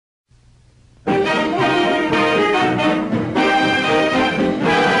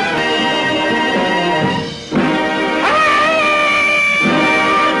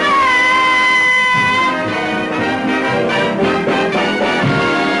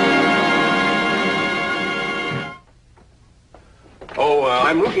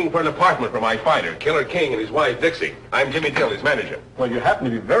I'm looking for an apartment for my fighter, Killer King, and his wife, Dixie. I'm Jimmy Dill, his manager. Well, you happen to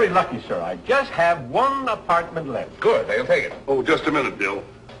be very lucky, sir. I just have one apartment left. Good, they'll take it. Oh, just a minute, Bill.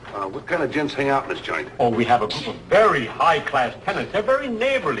 What kind of gents hang out in this joint? Oh, we have a group of very high-class tenants. They're very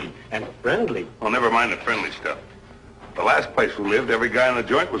neighborly and friendly. Oh, never mind the friendly stuff. The last place we lived, every guy in the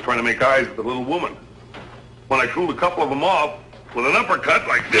joint was trying to make eyes at the little woman. When I cooled a couple of them off with an uppercut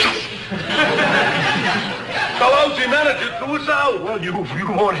like this. The lousy manager threw us out. Well, you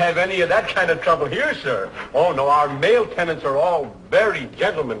won't have any of that kind of trouble here, sir. Oh, no, our male tenants are all very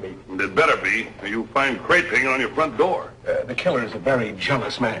gentlemanly. And it better be, or you'll find crepe hanging on your front door. The killer is a very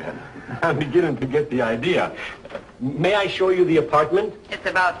jealous man. I'm beginning to get the idea. May I show you the apartment? It's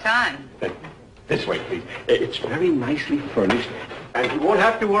about time. This way, please. It's very nicely furnished, and you won't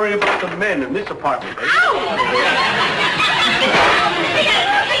have to worry about the men in this apartment. Ow!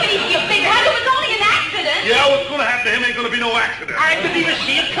 You big head, it was only an accident. Yeah, what's going to happen to him ain't going to be no accident. I didn't even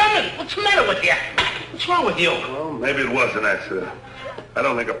see it coming. What's the matter with you? What's wrong with you? Well, maybe it was an accident. I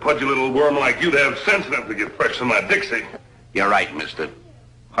don't think a pudgy little worm like you'd have sense enough to get fresh in my Dixie. You're right, mister.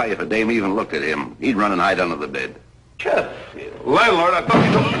 Why, if a dame even looked at him, he'd run and hide under the bed. Landlord, I thought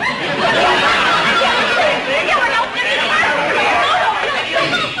you told me.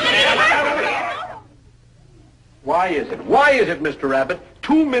 Why is it, Mr. Abbott,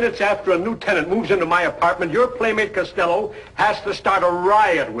 2 minutes after a new tenant moves into my apartment, your playmate Costello has to start a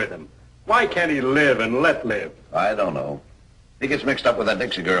riot with him? Why can't he live and let live? I don't know. He gets mixed up with that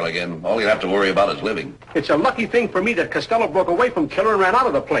Dixie girl again. All he'll have to worry about is living. It's a lucky thing for me that Costello broke away from Killer and ran out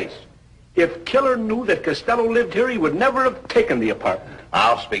of the place. If Killer knew that Costello lived here, he would never have taken the apartment.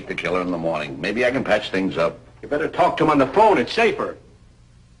 I'll speak to Killer in the morning. Maybe I can patch things up. You better talk to him on the phone. It's safer.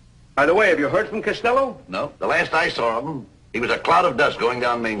 By the way, have you heard from Costello? No. The last I saw of him, he was a cloud of dust going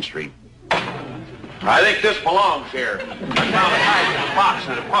down Main Street. I think this belongs here. I found a hiding box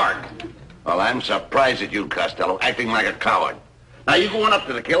in the park. Well, I'm surprised at you, Costello, acting like a coward. Now, you go on up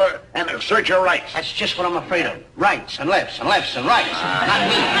to the killer and assert your rights. That's just what I'm afraid of. Rights and lefts and lefts and rights. Not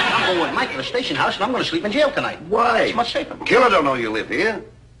me. I'm going with Mike to the station house and I'm going to sleep in jail tonight. Why? It's much safer. Killer don't know you live here.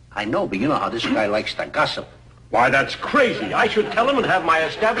 I know, but you know how this guy likes to gossip. Why, that's crazy. I should tell him and have my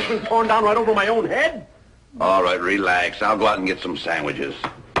establishment torn down right over my own head? All right, relax. I'll go out and get some sandwiches.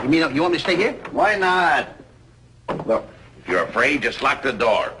 You mean you want me to stay here? Why not? Well, if you're afraid, just lock the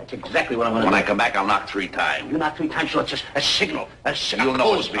door. That's exactly what I'm going to do. When I come back, I'll knock 3 times. You knock 3 times, so it's just a signal. You'll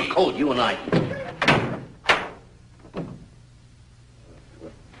know it's me. A code, you and I.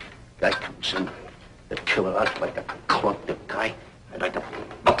 Guy comes in. The killer, I'd like to club the guy. I'd like to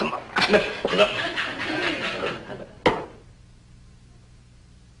fuck him up.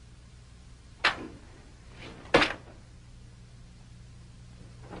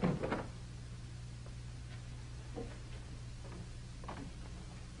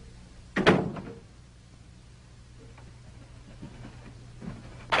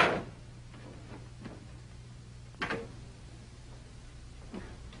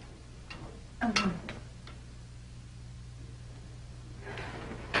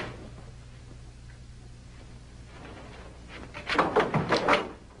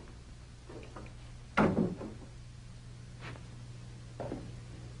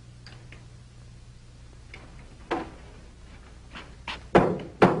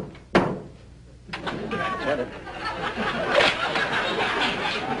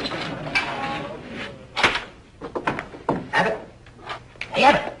 Abbott? Hey,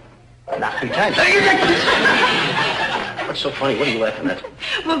 Abbott. Knock 3 times. What's so funny? What are you laughing at?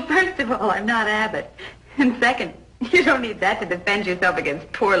 Well, first of all, I'm not Abbott. And second, you don't need that to defend yourself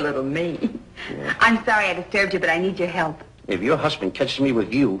against poor little me. Yeah. I'm sorry I disturbed you, but I need your help. If your husband catches me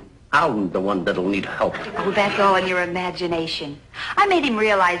with you, I'm the one that'll need help. Oh, that's all in your imagination. I made him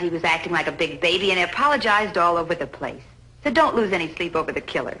realize he was acting like a big baby, and he apologized all over the place. So don't lose any sleep over the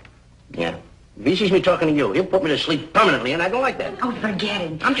killer. Yeah. If he sees me talking to you, he'll put me to sleep permanently, and I don't like that. Oh, forget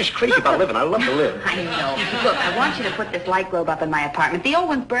it. I'm just crazy about living. I love to live. I know. Look, I want you to put this light globe up in my apartment. The old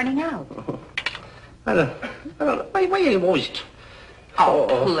one's burning out. I don't know. Why are you always...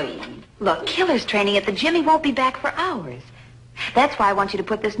 Oh, please. Look, Killer's training at the gym. He won't be back for hours. That's why I want you to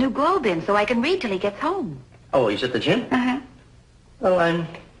put this new globe in so I can read till he gets home. Oh, he's at the gym? Uh-huh. Well,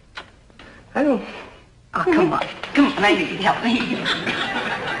 I don't... Oh, come on. Come on, I need you to help me.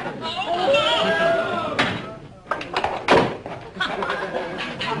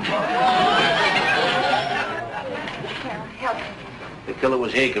 Help me. If the killer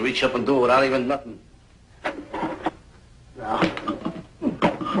was here, he could reach up and do it without even nothing. Now.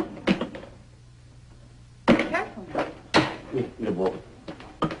 Careful. The ball.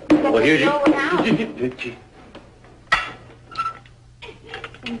 Well, here's your...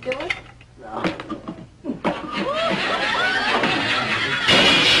 Can you do it?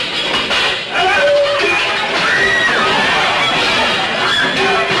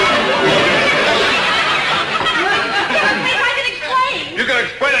 You can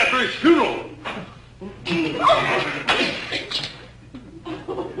explain after his funeral.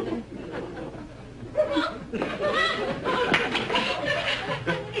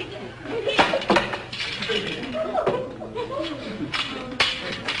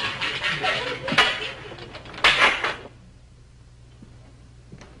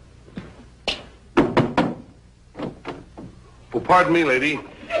 Well, pardon me, lady. Look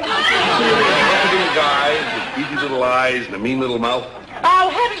at the guy with beady little eyes and a mean little mouth. Oh,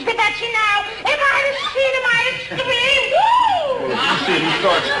 heavens, Pitachi, now! If I'd have seen him, I'd have screamed! Woo! Well, if you see him,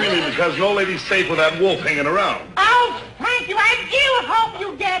 start screaming because no lady's safe with that wolf hanging around. Oh, thank you. I do hope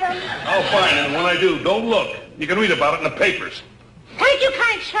you get him. Oh, fine, and when I do, don't look. You can read about it in the papers. Thank you,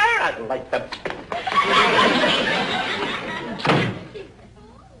 kind sir. I'd like that.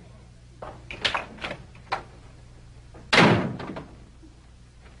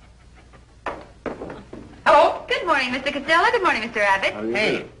 Hello. Good morning, Mr. Costello. Good morning, Mr. Abbott.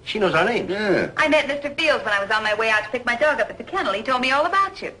 Hey, she knows our names. Yeah. I met Mr. Fields when I was on my way out to pick my dog up at the kennel. He told me all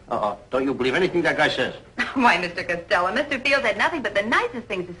about you. Uh-oh. Don't you believe anything that guy says? Why, Mr. Costello, Mr. Fields had nothing but the nicest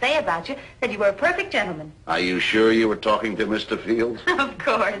things to say about you. Said you were a perfect gentleman. Are you sure you were talking to Mr. Fields? Of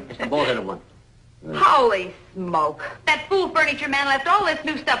course. The bullheaded one. Holy smoke. That fool furniture man left all this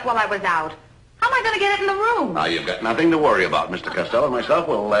new stuff while I was out. How am I going to get it in the room? Now, you've got nothing to worry about, Mr. Costello. Myself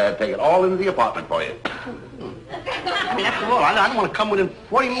will take it all into the apartment for you. I mean, after all, I don't want to come within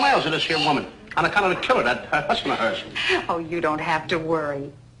 40 miles of this here woman. On account of the killer, that husband of hers. Oh, you don't have to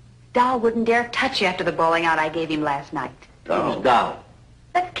worry. Doll wouldn't dare touch you after the bawling out I gave him last night. Who's Doll?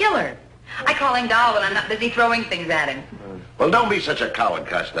 That's Killer. I call him Doll when I'm not busy throwing things at him. Well, don't be such a coward,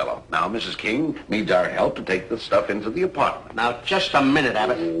 Costello. Now, Mrs. King needs our help to take the stuff into the apartment. Now, just a minute,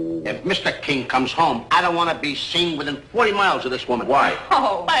 Abbott. If Mr. King comes home, I don't want to be seen within 40 miles of this woman. Why?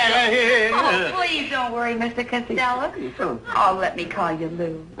 Oh, please don't worry, Mr. Costello. Oh, let me call you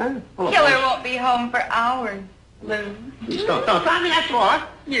Lou. Killer won't be home for hours, Lou. Don't. I mean, after all,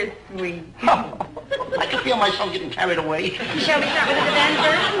 You're sweet. I can feel myself getting carried away. Shall we start with the divan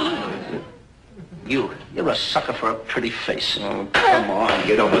first? You're a sucker for a pretty face. Oh, come on,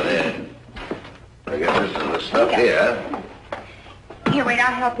 get over there. I got this is the stuff here. Here, wait,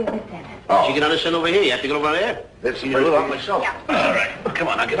 I'll help you with that. Oh, You can understand over here. You have to get over there. this You do it myself. Yeah. All right, come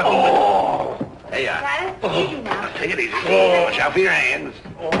on, I'll get up. Oh, there you are. Got it? Easy now. Take it easy. Oh, watch out for your hands.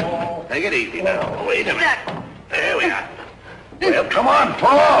 Oh, take it easy now. Wait a minute. Stuck. There we are. Well, come on,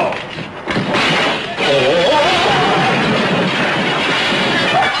 pull.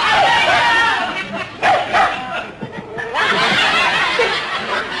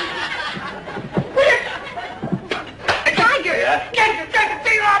 Tiger! Yeah. Get the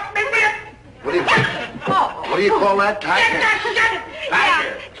thing off me, man. What do you call that, tiger?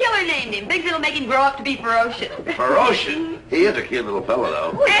 Yeah, Killer named him. Thinks it'll make him grow up to be ferocious. Ferocious. He is a cute little fellow,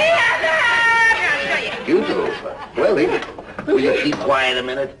 though. I'll show you. Cute little fellow. Well, will you keep quiet a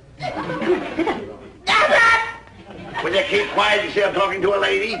minute? Will you keep quiet? You see I'm talking to a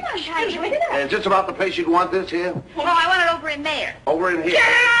lady? Is this about the place you'd want this here? No, I want it over in there. Over in here.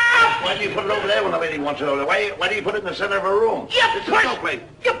 Why do you put it over there when the lady wants it over there? Why do you put it in the center of her room? This is no place.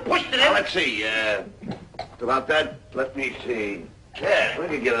 You pushed it Now, in. let's see. It's about that. Let me see. Yeah, we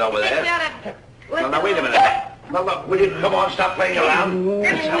can get it over there. No, wait a minute. No, look, will you come on, stop playing around?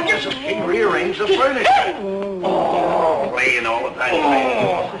 It's how Mrs. King rearrange the furniture. Oh, playing all the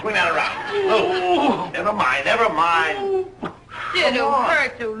time. Swing that around. Oh, never mind, never mind. It'll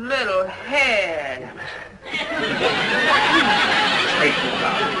hurt your little head.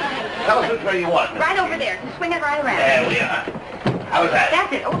 Tell us which way you want. Right over there. Swing it right around. There we are. How's that?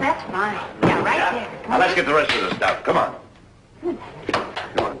 That's it. Oh, that's fine. Yeah, right there. Now, let's get the rest of the stuff. Come on. Come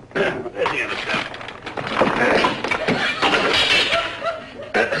on. There's the other stuff.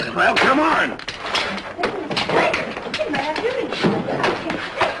 Well, come on.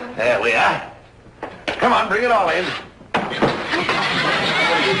 There we are. Come on, bring it all in. Come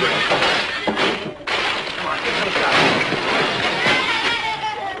on, get some stuff.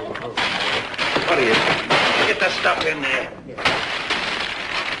 What do you think? Get the stuff in there.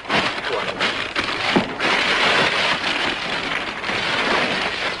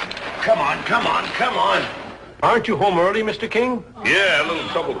 Come on, come on. Aren't you home early, Mr. King? Yeah, a little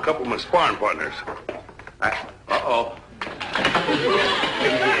trouble with a couple of my sparring partners. Uh-oh.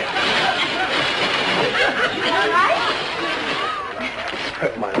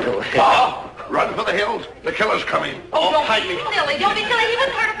 Hurt my little head. Oh, Run for the hills. The killer's coming. Oh, don't hide me. Silly, don't be silly. He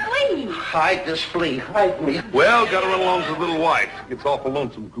wouldn't hurt a flea. Hide this flea. Hide me. Well, gotta run along to the little wife. Gets awful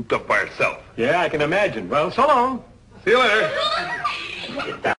lonesome cooped up by herself. Yeah, I can imagine. Well, so long. See you later.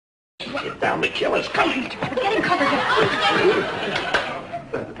 Get down. Get down. The killer's coming. We're getting covered.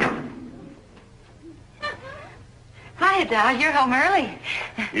 Hiya, Doc. You're home early.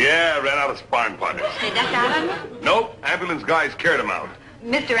 Yeah, ran out of sparring partners. They ducked out on you? Nope, ambulance guys carried him out.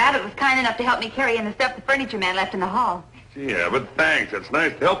 Mr. Abbott was kind enough to help me carry in the stuff the furniture man left in the hall. Yeah, but thanks. It's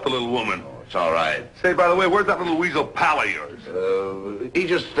nice to help the little woman. It's all right. Say, by the way, where's that little weasel pal of yours? He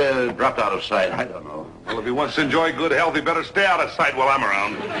just dropped out of sight. I don't know. Well, if he wants to enjoy good health, he better stay out of sight while I'm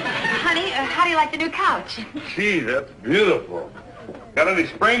around. Honey, how do you like the new couch? Gee, that's beautiful. Got any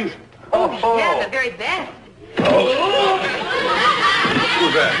springs? Yeah, the very best. Who's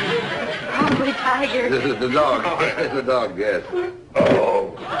that? Probably Tiger. The dog. The dog, yes.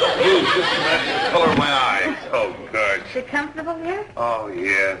 Oh, blue, just matches the color of my eyes. Oh, gosh. Is it comfortable here? Oh,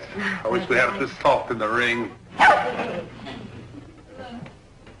 yes. I wish we had it this soft in the ring.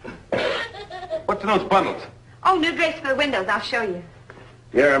 What's in those bundles? Oh, new drapes for the windows. I'll show you.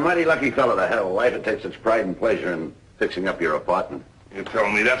 You're a mighty lucky fellow to have a wife that takes such pride and pleasure in fixing up your apartment. You're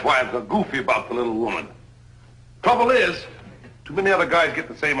telling me that's why I'm so goofy about the little woman. Trouble is, too many other guys get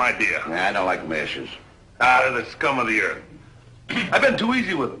the same idea. Nah, I don't like meshes. They're the scum of the earth. I've been too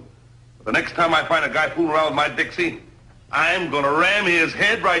easy with them. But the next time I find a guy fooling around with my Dixie, I'm going to ram his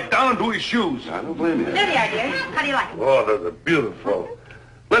head right down into his shoes. I don't blame you. There they are, dear. How do you like them? Oh, they're beautiful.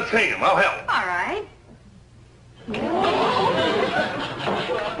 Let's hang him. I'll help. All right.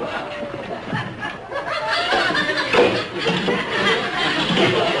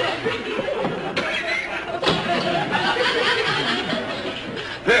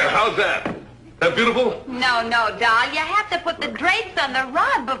 There, how's that? That beautiful? No, doll. You have to put the drapes on the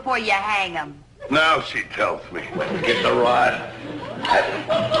rod before you hang them. Now she tells me. Get the rod.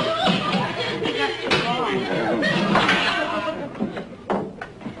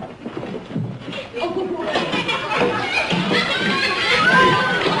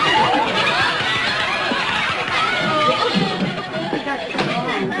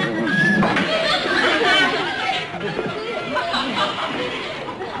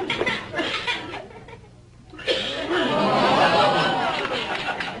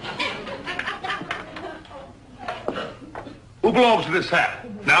 Who belongs to this hat?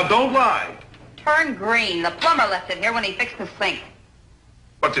 Now, don't lie. Turn green. The plumber left it here when he fixed the sink.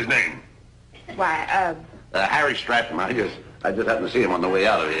 What's his name? Why, Harry Stratton. I just happened to see him on the way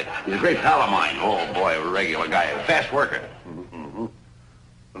out of here. He's a great pal of mine. Oh, boy, a regular guy. A fast worker. Mm-hmm.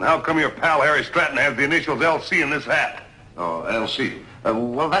 And how come your pal Harry Stratton has the initials LC in this hat? Oh, LC.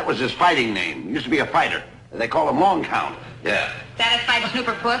 Well, that was his fighting name. He used to be a fighter. They call him Long Count. Yeah. satisfied,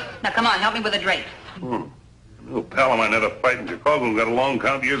 Snooper Puss? Now, come on, help me with the drapes. A little pal of mine had a fight in Chicago and got a long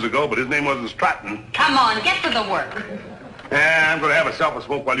count years ago, but his name wasn't Stratton. Come on, get to the work. Yeah, I'm going to have myself a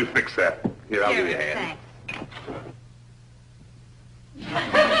smoke while you fix that. Here, I'll give you a hand. Thanks.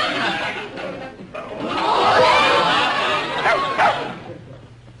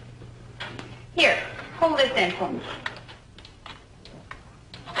 Here, hold this in for me.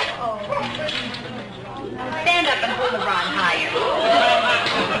 Stand up and hold the rod higher.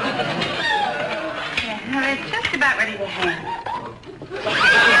 Yeah, well, it's just about ready to hang.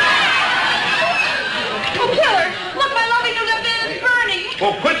 Oh, Killer! Look, my lovely new left hand is burning!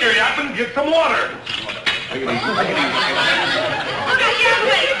 Well, quit your yapping and get some water. Look out, your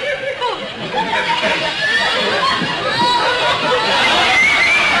way!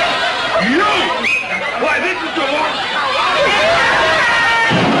 You! Why, this is the one...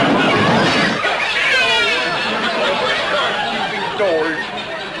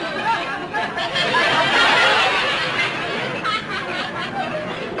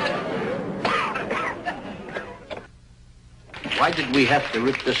 Why did we have to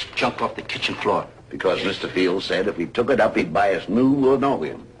rip this junk off the kitchen floor? Because Mr. Fields said if he took it up, he'd buy us new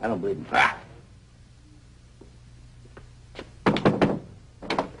linoleum. I don't believe him. Ah.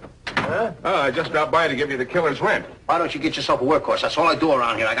 Huh? Oh, I just dropped by to give you the killer's rent. Why don't you get yourself a workhorse? That's all I do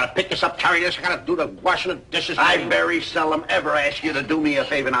around here. I gotta pick this up, carry this, I gotta do the washing of dishes. I very seldom ever ask you to do me a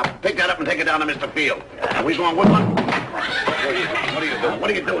favor. Now, pick that up and take it down to Mr. Field. Are we going with one? What are you doing?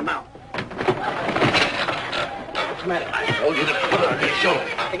 What are you doing now? What's the matter? I told you to put it on your shoulder.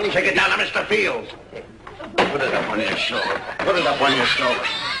 Take it down to Mr. Fields. Put it up on your shoulder. Put it up on your shoulder.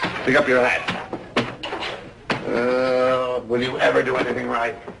 Pick up your hat. Will you ever do anything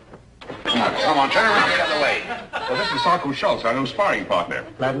right? Come on, turn around the other way. Well, this is Sacco Schultz, our new sparring partner.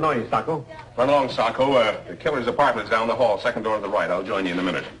 Glad to know you, Sacco. Run along, Sacco. The killer's apartment's down the hall, second door to the right. I'll join you in a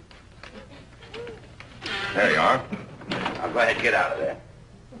minute. There you are. Now go ahead, get out of there.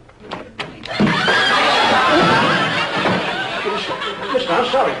 Listen, I'm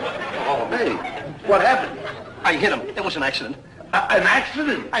sorry. Oh, hey, what happened? I hit him. It was an accident. An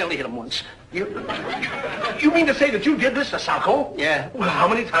accident? I only hit him once. You mean to say that you did this to Sacco? Yeah. Well, how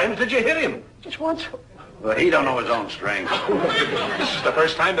many times did you hit him? Just once. Well, he don't know his own strength. This is the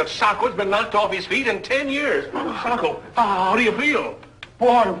first time that Sacco's been knocked off his feet in 10 years. Sacco, how do you feel?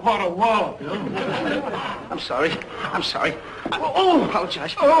 Boy, what a wall. I'm sorry. I'm sorry. I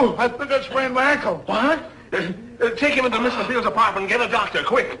apologize. Oh, I think I sprained my ankle. What? Take him into Mr. Fields' apartment and get a doctor,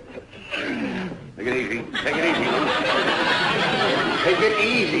 quick. Take it easy. Take it easy, Lou. Take it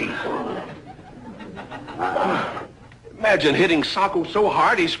easy. Imagine hitting Sacco so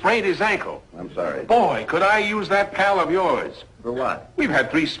hard he sprained his ankle. I'm sorry. Boy, could I use that pal of yours. For what? We've had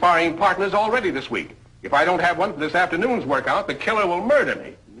 3 sparring partners already this week. If I don't have one for this afternoon's workout, the killer will murder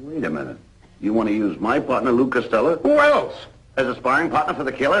me. Wait a minute. You want to use my partner, Lou Costello, Who else? as a sparring partner for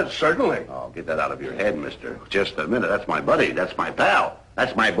the killer? Certainly. Oh, get that out of your head, mister. Just a minute. That's my buddy. That's my pal.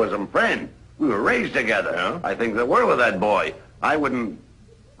 That's my bosom friend. We were raised together. Yeah? I think the world of that boy. I wouldn't...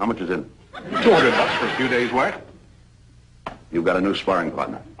 How much is it? $200 for a few days' work. You've got a new sparring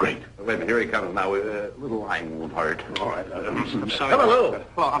partner. Great. Wait a minute. Here he comes now. Little line won't hurt. All right. I'm sorry. Come on, Lou.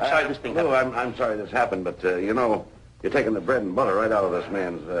 Well, I'm sorry this thing Lou, happened. I'm sorry this happened, but, you know, you're taking the bread and butter right out of this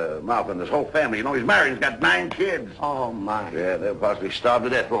man's mouth and this whole family. You know, he's married. He's got 9 kids. Oh, my. Yeah, they'll possibly starve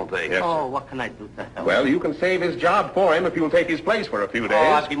to death, won't they? Yes. Oh, what can I do to help? Well, you can save his job for him if you'll take his place for a few Oh, days.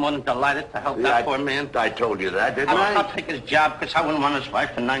 I'd be more than delighted to help that poor man. I told you that, didn't I'll I? take his job because I wouldn't want his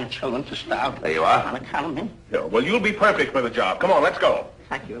wife and 9 children to starve. There you are. On account of me. Yeah, well, you'll be perfect for the job. Come on, let's go.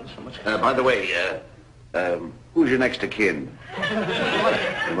 Thank you ever so much. By the way, who's your next of kin?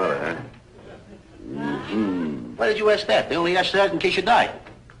 Your mother, huh? Mm-hmm. Why did you ask that? They only asked that in case you died.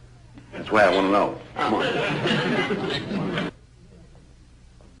 That's why I want to know. Come on.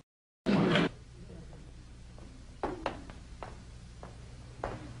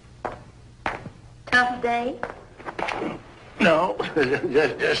 Tough day? No,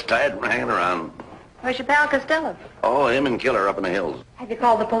 just tired from hanging around. Where's your pal Costello? Oh, him and Killer up in the hills. Have you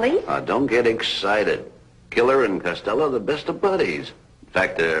called the police? Don't get excited. Killer and Costello are the best of buddies. In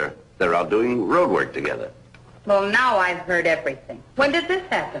fact, they're out doing road work together. Well, now I've heard everything. When did this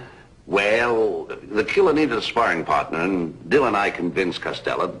happen? Well, the killer needed a sparring partner, and Dill and I convinced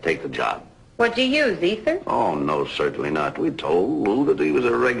Costello to take the job. What'd you use, ether? Oh, no, certainly not. We told Lou that he was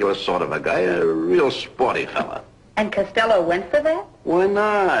a regular sort of a guy, a real sporty fella. And Costello went for that? Why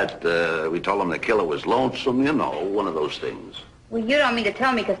not? We told him the killer was lonesome, you know, one of those things. Well, you don't mean to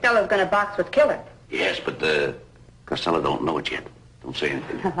tell me Costello's going to box with Killer. Yes, but Costello don't know it yet. Don't say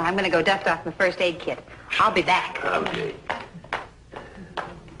anything. I'm going to go dust off my first aid kit. I'll be back. Okay.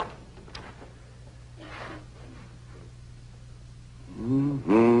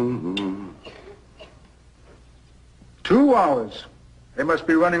 Mm-hmm. 2 hours. They must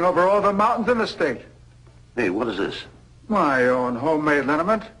be running over all the mountains in the state. Hey, what is this? My own homemade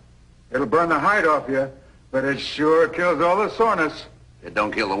liniment. It'll burn the hide off you, but it sure kills all the soreness. It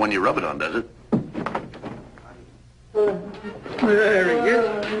don't kill the one you rub it on, does it? There he is.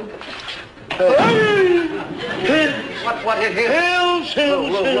 What hit him? Hills.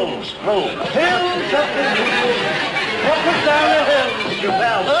 Hills up the hills. Up and down the hills. Your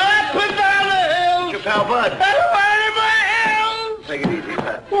pal. Up and down the hills. Your pal, Bud. Everybody my hills. Take it easy,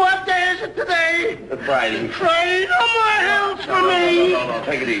 Pat. What day is it today? It's Friday. Friday, no more hills for me. No.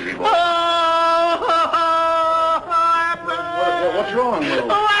 Take it easy, boy. Oh, What's wrong, Lou?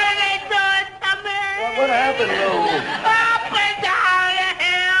 why did they do it to me? What happened, Lou? Up and down the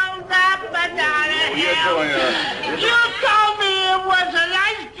hills, up and down the hills. You told me it was a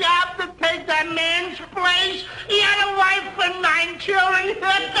nice job to take that man's place. He had a wife and 9 children. You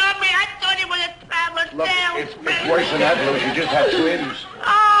told me I thought he was a traveler Look, salesman. it's worse than that, Lou. You just had twins.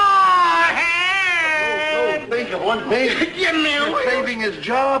 Oh, hey! Lou, think of one thing. Give me a You're wheel. saving his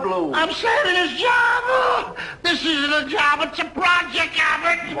job, Lou. I'm saving his job. Oh, this isn't a job, it's a project,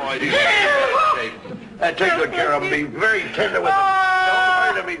 Abbott. Boy, these take good care of him. Be very tender with him. Don't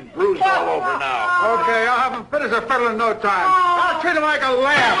hurt him. He's bruised all over now. Okay, I'll have him fit as a fiddle in no time. I'll treat him like a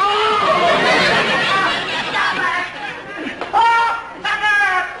lamb.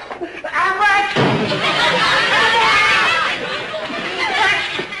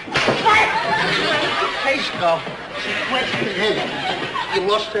 Hey, Skull. Where's your head? You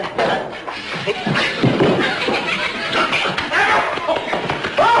lost it?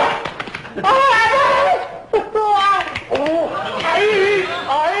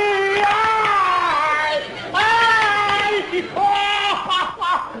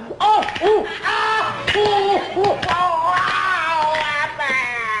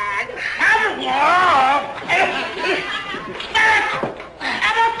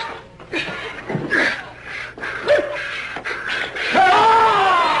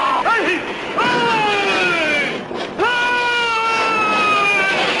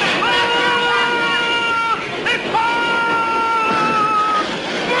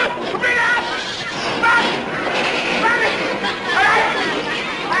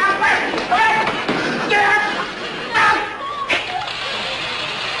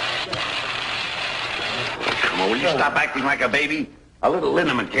 stop acting like a baby? A little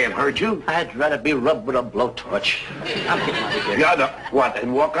liniment can't hurt you. I'd rather be rubbed with a blowtorch. I'm getting out of here. Yeah, no, what,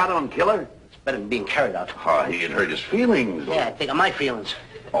 and walk out on Killer? It's better than being carried out. Oh, he'd hurt his feelings. Yeah, think of my feelings.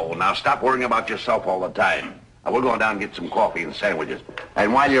 Oh, now stop worrying about yourself all the time. Now, we're going down and get some coffee and sandwiches.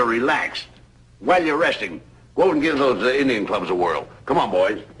 And while you're relaxed, while you're resting, go and give those Indian clubs a whirl. Come on,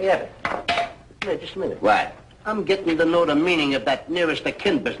 boys. Yeah, just a minute. What? I'm getting to know the meaning of that nearest of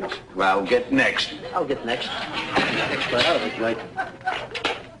kin business. Well, get next. I'll get next. Next right out of it, right?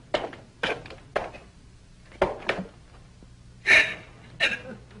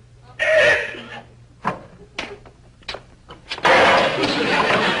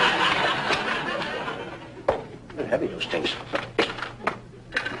 They're heavy, those things.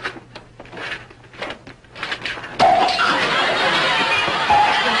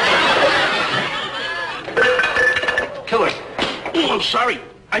 Killer. Oh, I'm sorry.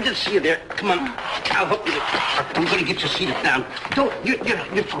 I didn't see you there. Come on. I'll help you. I'm going to get you seated down. Don't. You're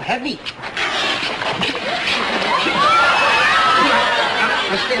too heavy.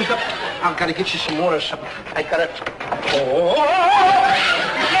 Now stand up. I've got to get you some water or something. I got to... Oh!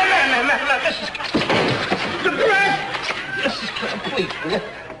 No. This is... Mrs. Killer, please, will you?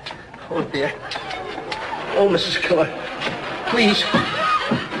 Oh, dear. Oh, Mrs. Killer. Please.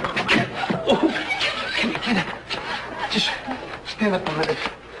 Oh, can you get it? Just stand up a minute.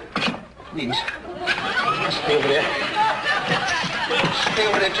 Please. Stay over there. Stay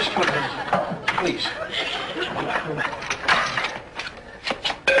over there just for a minute. Please.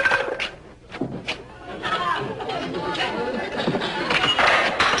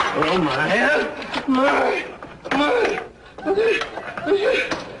 Oh, my.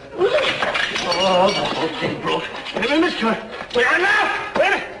 Oh, the whole thing broke. Wait a minute, Miss Killer. Wait a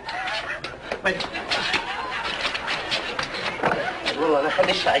minute. Wait. Roll on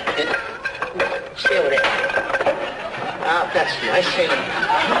this side, kid. Stay over there. Ah, that's nice. Stay over there.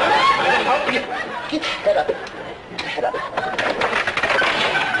 Help you. Get your head up. Get your head up.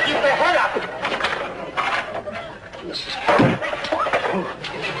 Get the head up.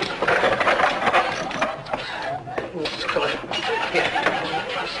 Mrs. Killer. Here.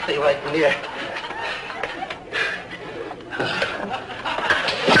 Stay right in there.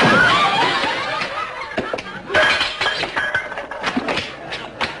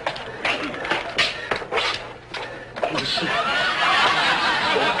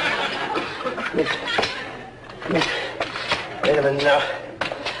 Wait a minute now.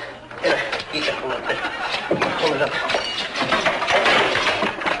 Eat it a little bit. Hold it up.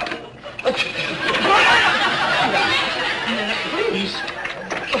 Please.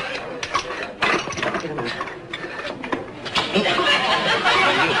 Wait a minute.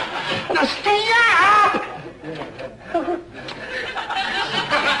 Now stay up!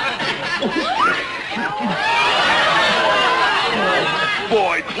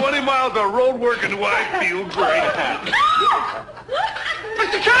 Boy, 20 miles of road work and I feel great.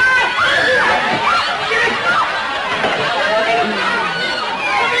 Mr. Killer!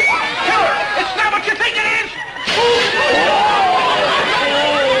 Killer! It's not what you think it is!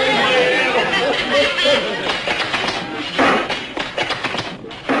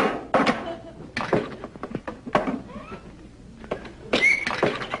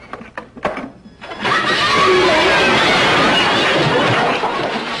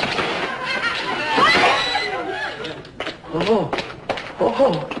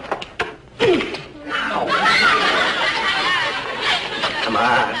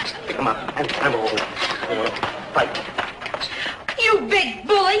 Come on. I'm old. Fight. You big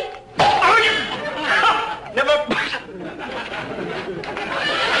bully! Never...